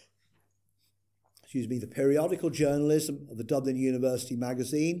 the periodical journalism of the Dublin University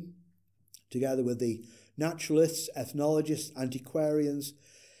magazine, together with the naturalists, ethnologists, antiquarians,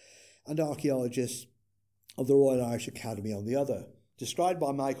 and archaeologists of the Royal Irish Academy on the other. Described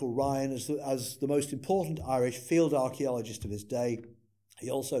by Michael Ryan as the most important Irish field archaeologist of his day, he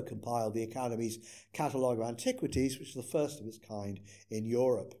also compiled the Academy's Catalogue of Antiquities, which is the first of its kind in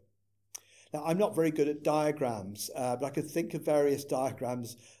Europe. Now, I'm not very good at diagrams, but I could think of various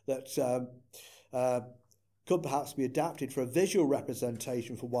diagrams that could perhaps be adapted for a visual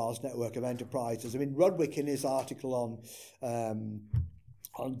representation for Wilde's network of enterprises. I mean, Rudwick, in his article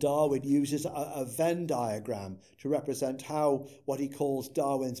on Darwin, uses a Venn diagram to represent how what he calls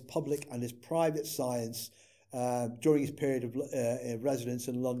Darwin's public and his private science during his period of residence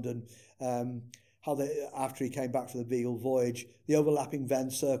in London, after he came back from the Beagle voyage, the overlapping Venn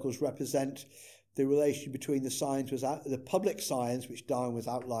circles represent the relation between the public science, which Darwin was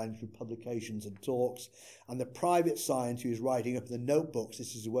outlining through publications and talks, and the private science he was writing up in the notebooks.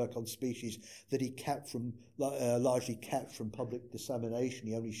 This is a work on species that he largely kept from public dissemination.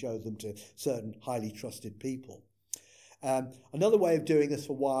 He only showed them to certain highly trusted people. Another way of doing this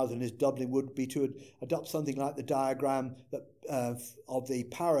for Wilde and his Dublin would be to adopt something like the diagram that, of the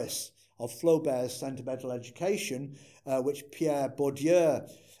Paris of Flaubert's sentimental education, which Pierre Bourdieu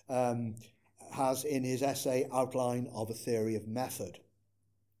has in his essay Outline of a Theory of Method.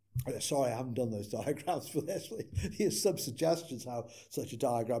 Sorry, I haven't done those diagrams for this. Here's some suggestions how such a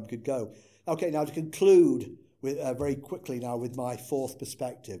diagram could go. Okay, now to conclude with very quickly now with my fourth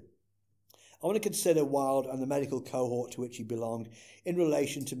perspective. I want to consider Wilde and the medical cohort to which he belonged in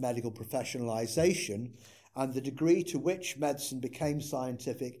relation to medical professionalisation and the degree to which medicine became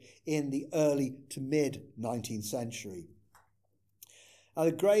scientific in the early to mid-19th century. Now,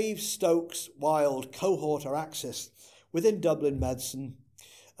 the Graves, Stokes, Wilde cohort or axis within Dublin medicine,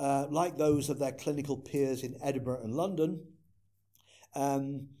 like those of their clinical peers in Edinburgh and London,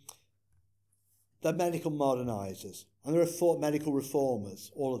 they're medical modernisers, and they're medical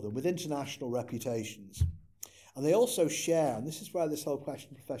reformers, all of them, with international reputations. And they also share, and this is where this whole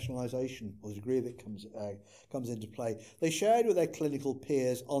question of professionalisation, or the degree of it comes into play, they shared with their clinical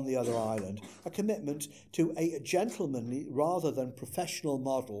peers on the other island a commitment to a gentlemanly rather than professional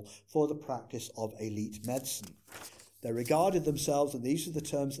model for the practice of elite medicine. They regarded themselves, and these are the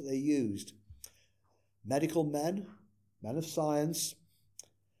terms that they used, medical men, men of science,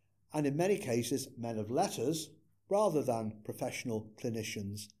 and in many cases men of letters, rather than professional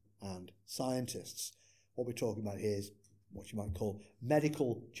clinicians and scientists. What we're talking about here is what you might call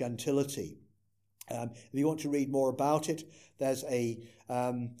medical gentility. If you want to read more about it, there's a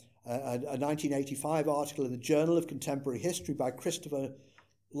 1985 article in the Journal of Contemporary History by Christopher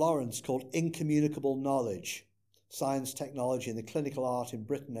Lawrence called Incommunicable Knowledge, Science, Technology and the Clinical Art in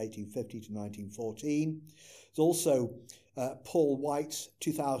Britain, 1850 to 1914. There's also Paul White's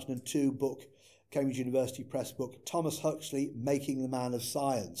 2002 book, Cambridge University Press book, Thomas Huxley, Making the Man of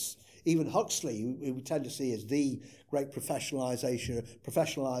Science. Even Huxley, who we tend to see as the great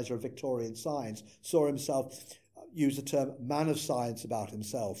professionalizer of Victorian science, saw himself use the term man of science about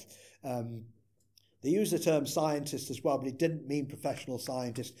himself. They used the term scientist as well, but it didn't mean professional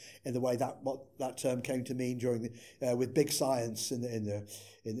scientist in the way what that term came to mean during with big science in the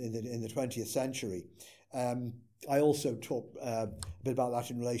 20th century. I also talk a bit about that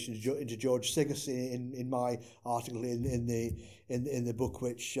in relation to George Sigerson in my article in the book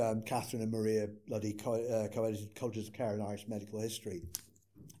which Catherine and Maria Luddy co-edited, Cultures of Care in Irish Medical History.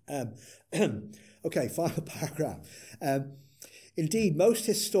 Okay, final paragraph. Indeed, most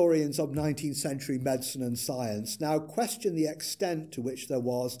historians of 19th century medicine and science now question the extent to which there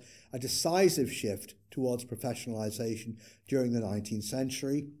was a decisive shift towards professionalisation during the 19th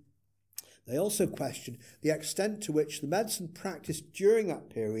century. They also question the extent to which the medicine practiced during that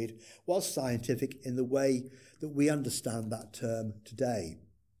period was scientific in the way that we understand that term today.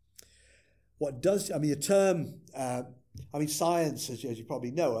 The term science, as you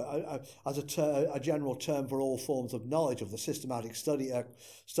probably know, as a general term for all forms of knowledge, of the systematic study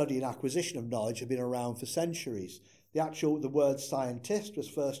and acquisition of knowledge, have been around for centuries. The word scientist was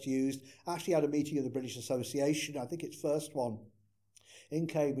first used actually at a meeting of the British Association, I think its first one, in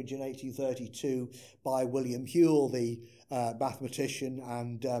Cambridge in 1832 by William Whewell, the mathematician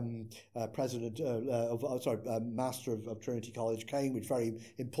and master of Trinity College, Cambridge, very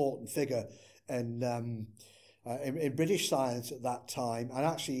important figure in British science at that time, and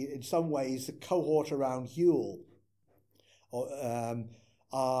actually in some ways the cohort around Whewell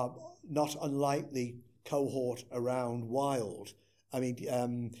are not unlike the cohort around Wilde.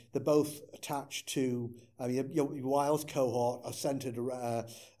 They're both attached to. Wilde's cohort are centred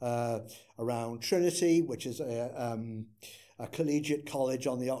around Trinity, which is a collegiate college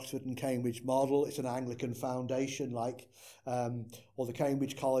on the Oxford and Cambridge model. It's an Anglican foundation, like all the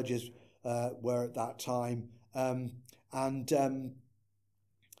Cambridge colleges were at that time.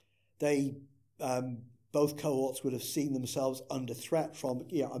 They both cohorts would have seen themselves under threat from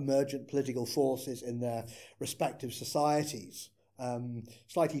emergent political forces in their respective societies.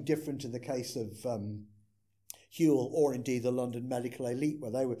 Slightly different in the case of Whewell, or indeed the London medical elite,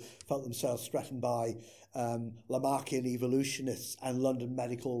 where they felt themselves threatened by Lamarckian evolutionists and London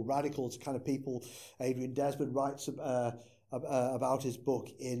medical radicals, kind of people Adrian Desmond writes about his book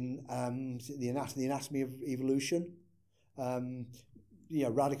in the Anatomy of Evolution.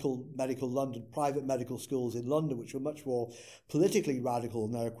 Radical medical London, private medical schools in London, which were much more politically radical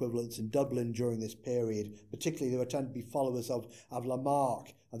than their equivalents in Dublin during this period. Particularly, they were tended to be followers of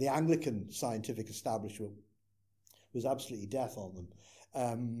Lamarck, and the Anglican scientific establishment was absolutely death on them.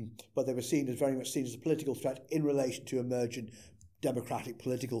 But they were very much seen as a political threat in relation to emergent democratic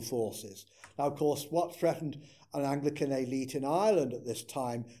political forces. Now, of course, what threatened an Anglican elite in Ireland at this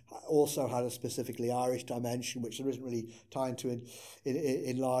time also had a specifically Irish dimension, which there isn't really time to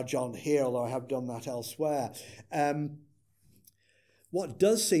enlarge on here, although I have done that elsewhere. What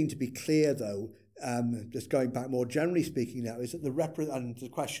does seem to be clear, though, just going back more generally speaking now, is that and the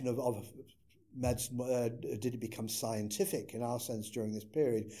question of medicine, did it become scientific in our sense during this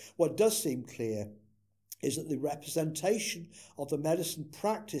period? What does seem clear is that the representation of the medicine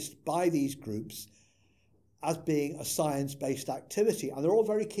practiced by these groups as being a science-based activity, and they're all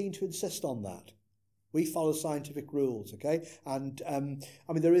very keen to insist on that. We follow scientific rules, okay? And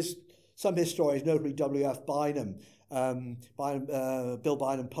there is some historians, notably W.F. Bynum. Bill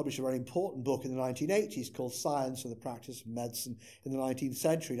Bynum published a very important book in the 1980s called Science and the Practice of Medicine in the 19th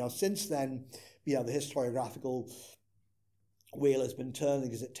Century. Now, since then, the historiographical wheel has been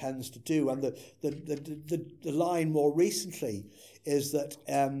turning as it tends to do, and the line more recently is that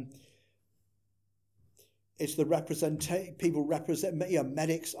it's the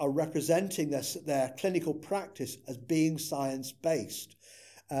medics are representing their clinical practice as being science-based,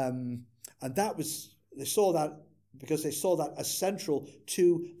 and they saw that because they saw that as central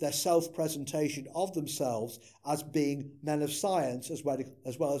to their self-presentation of themselves as being men of science as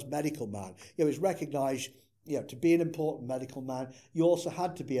well as medical man. It was recognised, to be an important medical man, you also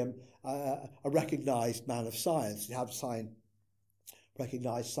had to be a recognised man of science. You have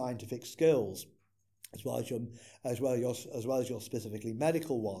recognised scientific skills, as well as your specifically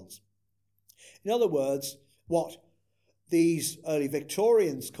medical ones. In other words, what these early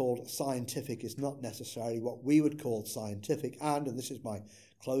Victorians called scientific is not necessarily what we would call scientific, and this is my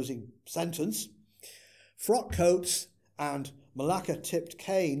closing sentence, frock coats and malacca-tipped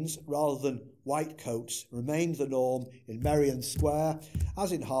canes rather than white coats remained the norm in Merrion Square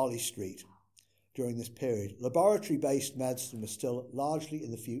as in Harley Street during this period. Laboratory-based medicine was still largely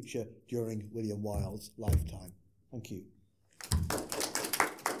in the future during William Wilde's lifetime. Thank you.